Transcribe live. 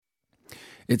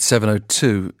It's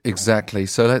 7:02 exactly.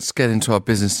 So let's get into our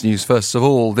business news first of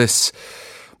all this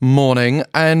morning.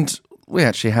 And we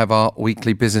actually have our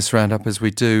weekly business roundup as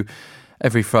we do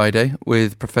every Friday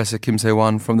with Professor Kim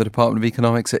Sei-Wan from the Department of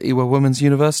Economics at Ewha Womans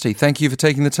University. Thank you for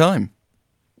taking the time.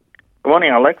 Good morning,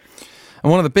 Alex. And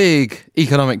one of the big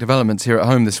economic developments here at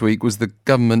home this week was the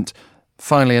government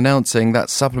finally announcing that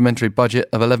supplementary budget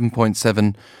of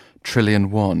 11.7 trillion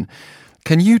won.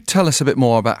 Can you tell us a bit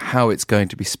more about how it's going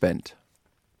to be spent?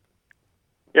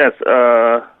 Yes,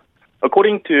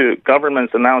 according to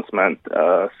government's announcement,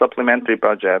 supplementary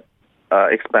budget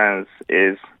expense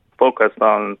is focused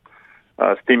on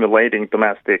stimulating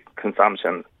domestic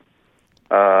consumption.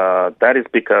 That is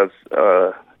because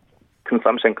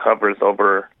consumption covers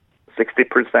over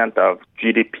 60% of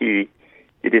GDP.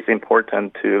 It is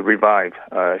important to revive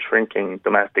shrinking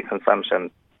domestic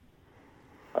consumption.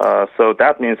 So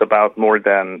that means about more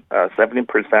than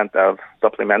 70% of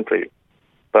supplementary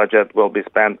budget will be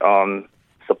spent on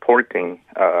supporting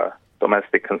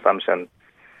domestic consumption.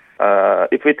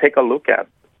 If we take a look at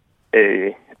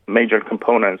a major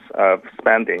components of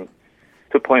spending,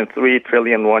 2.3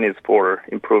 trillion won is for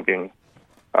improving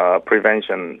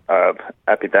prevention of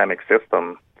epidemic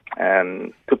system,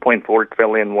 and 2.4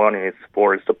 trillion won is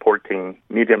for supporting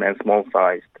medium and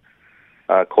small-sized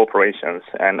corporations,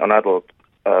 and another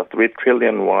 3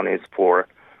 trillion won is for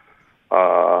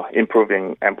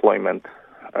improving employment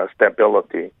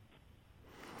stability.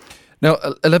 Now,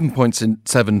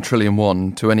 11.7 trillion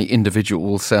won to any individual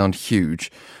will sound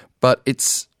huge, but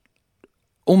it's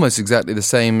almost exactly the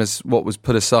same as what was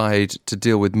put aside to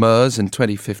deal with MERS in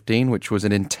 2015, which was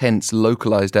an intense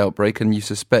localized outbreak, and you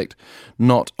suspect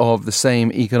not of the same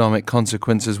economic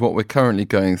consequences what we're currently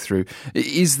going through.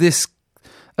 Is this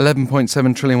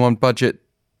 11.7 trillion won budget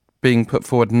being put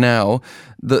forward now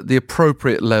the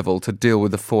appropriate level to deal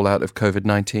with the fallout of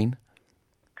COVID-19?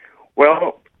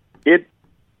 Well,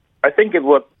 I think it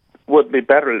would be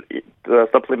better if the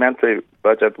supplementary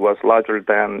budget was larger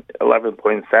than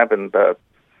 11.7, but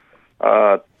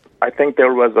I think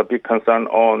there was a big concern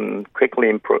on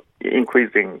quickly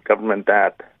increasing government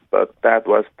debt, but that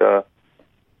was the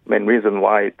main reason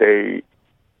why they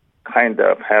kind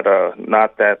of had a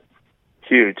not that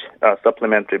huge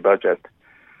supplementary budget.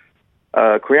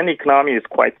 Korean economy is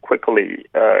quite quickly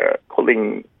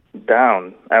cooling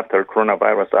down after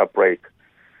coronavirus outbreak.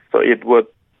 So it would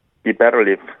be better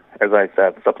if, as I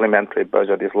said, supplementary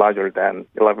budget is larger than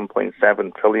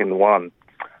 11.7 trillion won.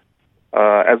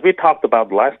 As we talked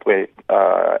about last week,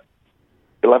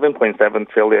 11.7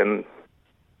 trillion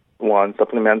won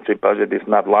supplementary budget is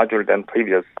not larger than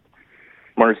previous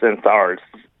MERS and SARS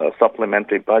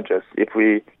supplementary budgets. If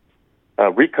we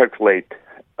recalculate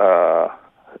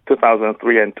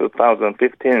 2003 and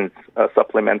 2015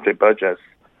 supplementary budgets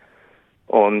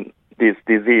on this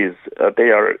disease, they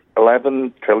are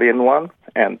 11 trillion won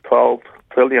and 12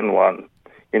 trillion won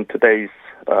in today's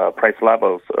price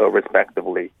levels,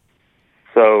 respectively.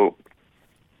 So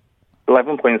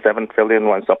 11.7 trillion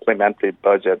won supplementary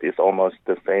budget is almost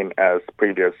the same as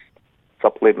previous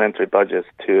supplementary budgets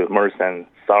to MERS and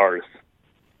SARS.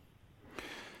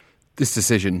 This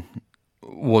decision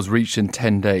was reached in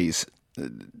 10 days.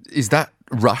 Is that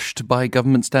rushed by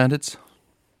government standards?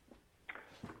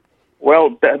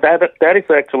 Well, that is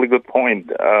actually a good point.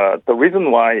 The reason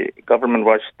why government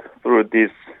rushed through this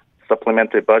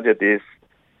supplementary budget is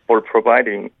for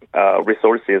providing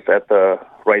resources at the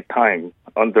right time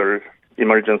under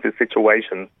emergency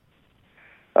situation.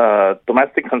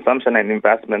 Domestic consumption and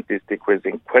investment is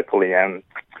decreasing quickly, and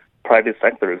private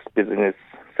sector's business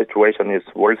situation is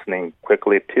worsening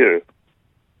quickly too.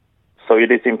 So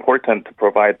it is important to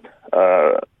provide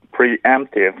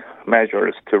preemptive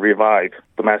measures to revive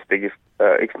domestic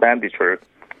expenditure.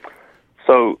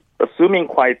 So assuming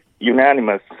quite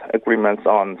unanimous agreements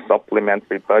on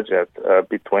supplementary budget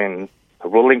between the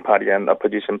ruling party and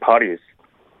opposition parties,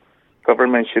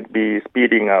 government should be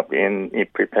speeding up in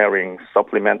preparing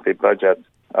supplementary budget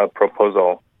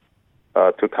proposal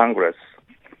to Congress.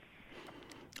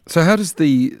 So how does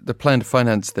the plan to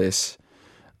finance this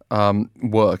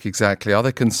work exactly? Are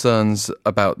there concerns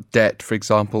about debt, for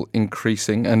example,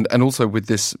 increasing? And also with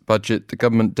this budget, the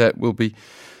government debt will be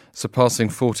surpassing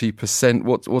 40%.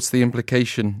 What's the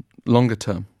implication longer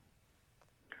term?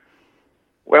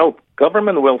 Well,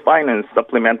 government will finance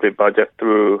supplementary budget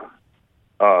through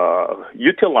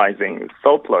utilizing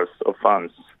surplus of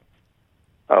funds,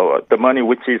 the money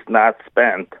which is not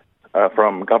spent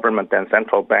from government and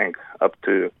central bank up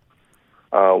to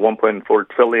 1.4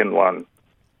 trillion won.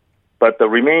 But the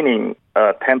remaining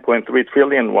 10.3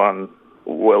 trillion won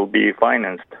will be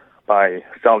financed by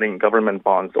selling government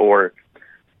bonds or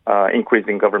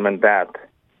increasing government debt.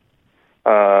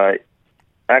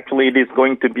 Actually, it is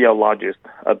going to be a largest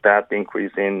debt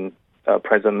increase in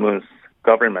President Moon's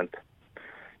government.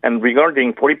 And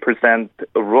regarding 40%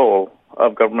 role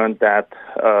of government debt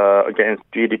against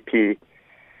GDP,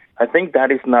 I think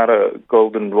that is not a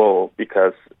golden rule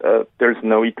because there's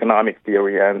no economic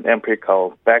theory and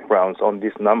empirical backgrounds on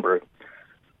this number.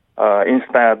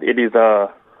 Instead, it is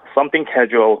something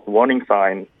casual warning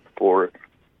sign for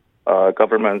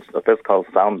government's fiscal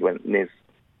soundness.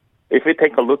 If we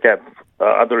take a look at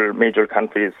other major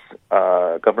countries'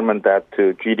 government debt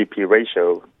to GDP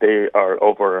ratio, they are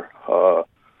over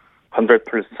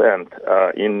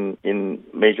 100% in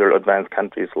major advanced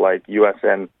countries like U.S.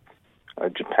 and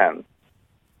Japan.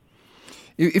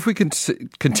 If we can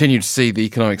continue to see the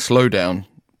economic slowdown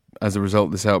as a result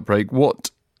of this outbreak,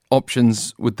 what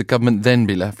options would the government then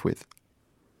be left with?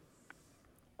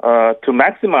 To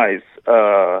maximize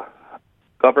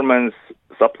government's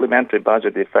supplementary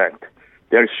budget effect,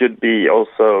 there should be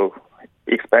also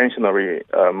expansionary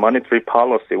monetary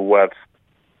policy with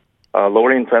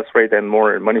lower interest rate and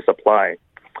more money supply.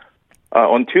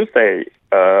 On Tuesday,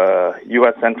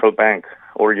 U.S. Central Bank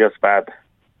or U.S. Fed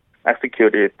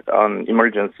executed an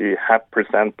emergency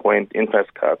 0.5% point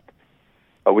interest cut,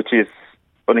 which is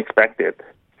unexpected.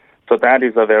 So that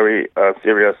is a very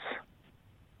serious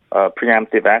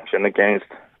preemptive action against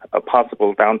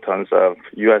possible downturns of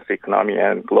U.S. economy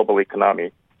and global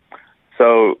economy.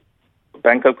 So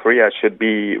Bank of Korea should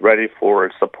be ready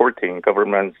for supporting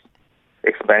government's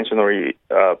expansionary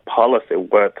policy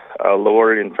with a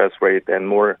lower interest rate and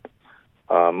more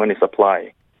money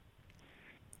supply.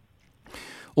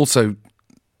 Also,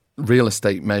 real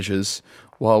estate measures.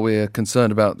 While we're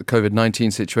concerned about the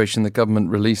COVID-19 situation, the government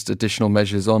released additional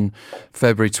measures on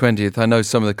February 20th. I know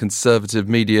some of the conservative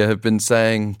media have been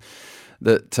saying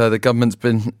that the government's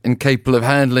been incapable of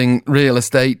handling real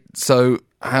estate, so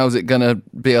how's it going to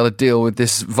be able to deal with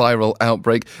this viral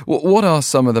outbreak? What are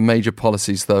some of the major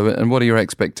policies, though, and what are your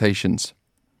expectations?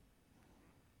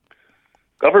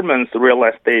 Government's real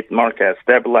estate market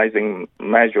stabilizing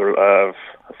measure of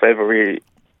February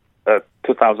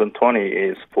 2020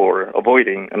 is for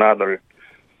avoiding another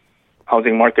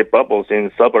housing market bubbles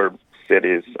in suburb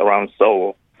cities around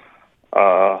Seoul.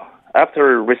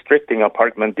 After restricting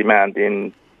apartment demand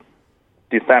in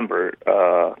December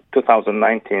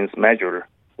 2019's measure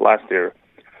last year,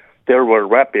 there were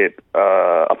rapid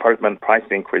apartment price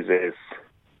increases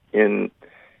in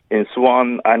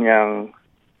Suwon, Anyang,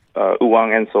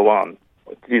 Ewha, and so on.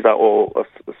 These are all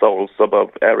Seoul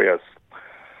suburb areas.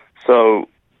 So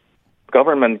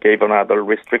government gave another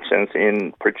restrictions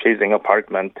in purchasing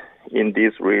apartment in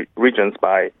these regions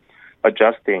by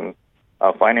adjusting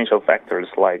financial factors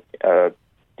like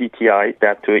DTI,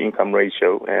 debt to income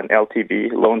ratio, and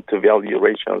LTV, loan to value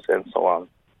ratios, and so on.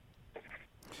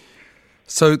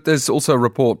 So there's also a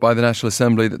report by the National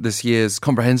Assembly that this year's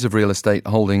comprehensive real estate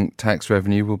holding tax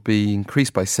revenue will be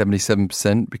increased by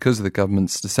 77% because of the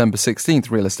government's December 16th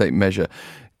real estate measure.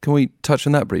 Can we touch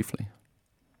on that briefly?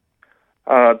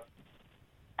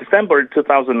 December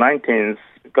 2019's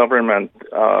government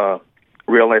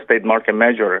real estate market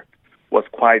measure was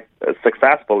quite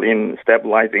successful in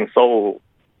stabilizing Seoul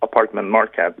apartment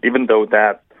market, even though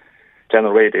that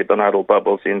generated another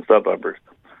bubbles in suburbs.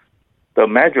 The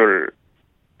measure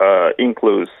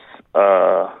includes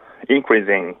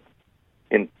increasing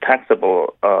in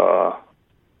taxable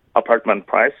apartment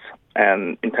price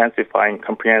and intensifying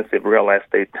comprehensive real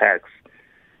estate tax.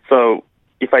 So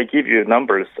if I give you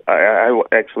numbers, I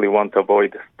actually want to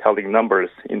avoid telling numbers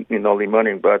in early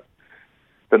morning, but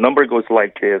the number goes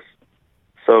like this.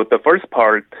 So the first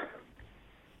part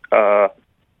of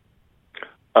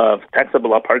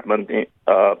taxable apartment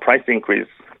price increase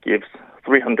gives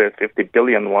 350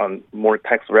 billion won more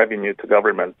tax revenue to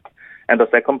government. And the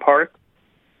second part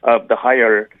of the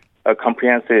higher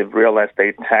comprehensive real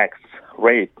estate tax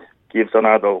rate gives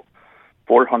another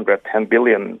 410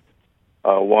 billion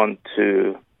won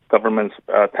to government's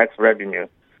tax revenue.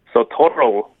 So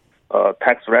total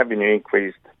tax revenue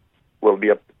increased will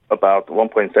be about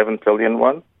 1.7 trillion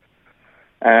won.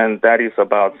 And that is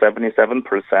about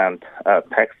 77%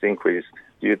 tax increase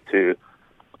due to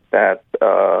that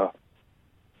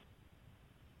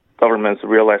government's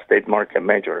real estate market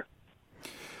measure.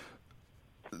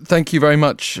 Thank you very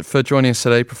much for joining us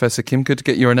today, Professor Kim. Good to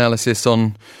get your analysis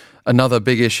on another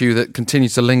big issue that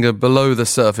continues to linger below the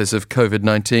surface of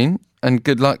COVID-19. And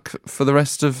good luck for the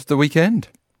rest of the weekend.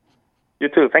 You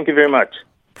too. Thank you very much.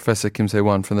 Professor Kim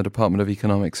Sei-Wan from the Department of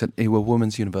Economics at Ewha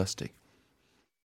Womans University.